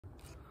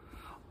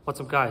What's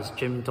up guys,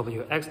 Jim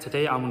WX.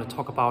 Today I'm going to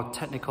talk about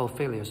technical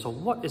failure. So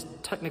what is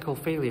technical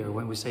failure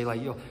when we say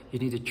like you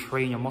need to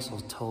train your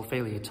muscles till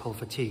failure, till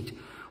fatigued?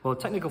 Well,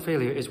 technical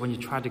failure is when you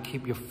try to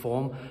keep your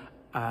form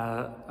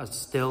as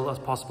still as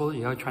possible.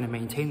 You're trying to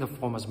maintain the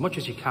form as much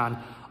as you can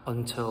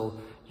until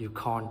you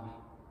can't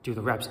do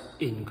the reps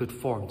in good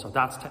form. So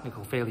that's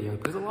technical failure,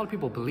 because a lot of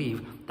people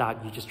believe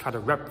that you just try to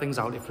rep things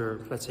out. If you're,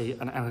 let's say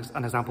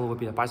an example would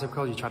be a bicep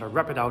curl, you try to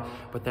rep it out,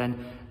 but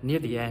then near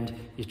the end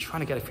you're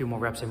trying to get a few more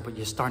reps in, but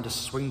you're starting to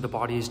swing the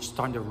body, you're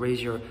starting to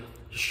raise your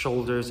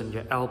shoulders and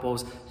your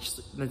elbows,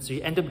 so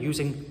you end up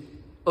using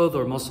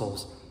other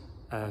muscles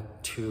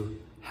to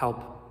help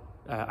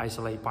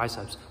isolate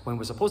biceps. When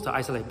we're supposed to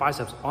isolate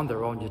biceps on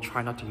their own, you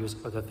try not to use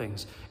other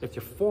things. If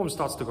your form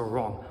starts to go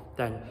wrong,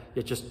 then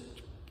you're just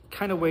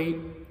kind of way,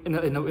 in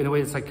a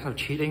way it's like kind of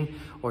cheating,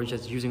 or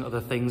just using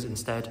other things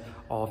instead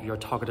of your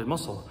targeted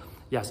muscle.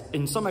 Yes,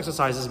 in some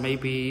exercises,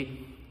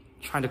 maybe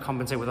trying to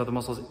compensate with other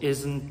muscles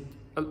isn't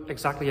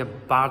exactly a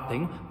bad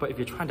thing, but if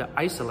you're trying to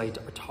isolate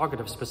or target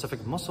a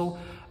specific muscle,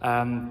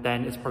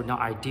 then it's probably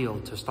not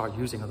ideal to start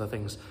using other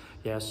things.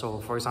 Yeah,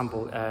 so for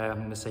example,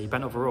 let's say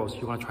bent over rows,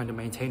 you want to try to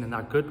maintain in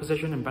that good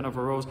position in bent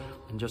over rows,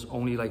 and just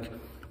only like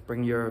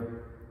bring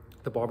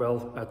the barbell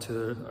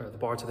the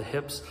bar to the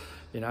hips,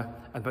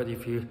 but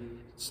if you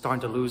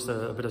starting to lose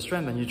a bit of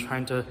strength, then you're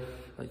trying to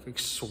like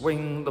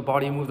swing the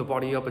body, move the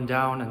body up and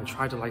down, and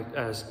try to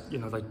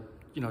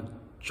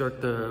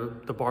jerk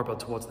the barbell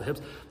towards the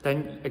hips,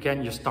 then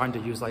again you're starting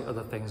to use like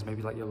other things,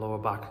 maybe like your lower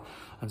back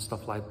and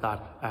stuff like that.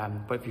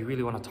 But if you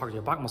really want to target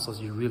your back muscles,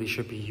 you really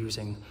should be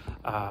using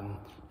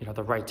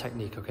the right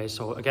technique. Okay,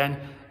 so again,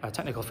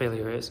 technical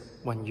failure is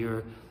when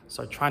you're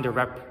trying to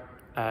rep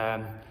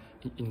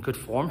in good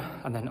form,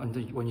 and then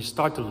when you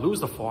start to lose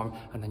the form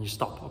and then you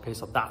stop. Okay,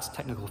 so that's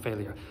technical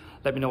failure.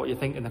 Let me know what you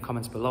think in the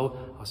comments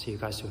below. I'll see you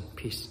guys soon.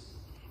 Peace.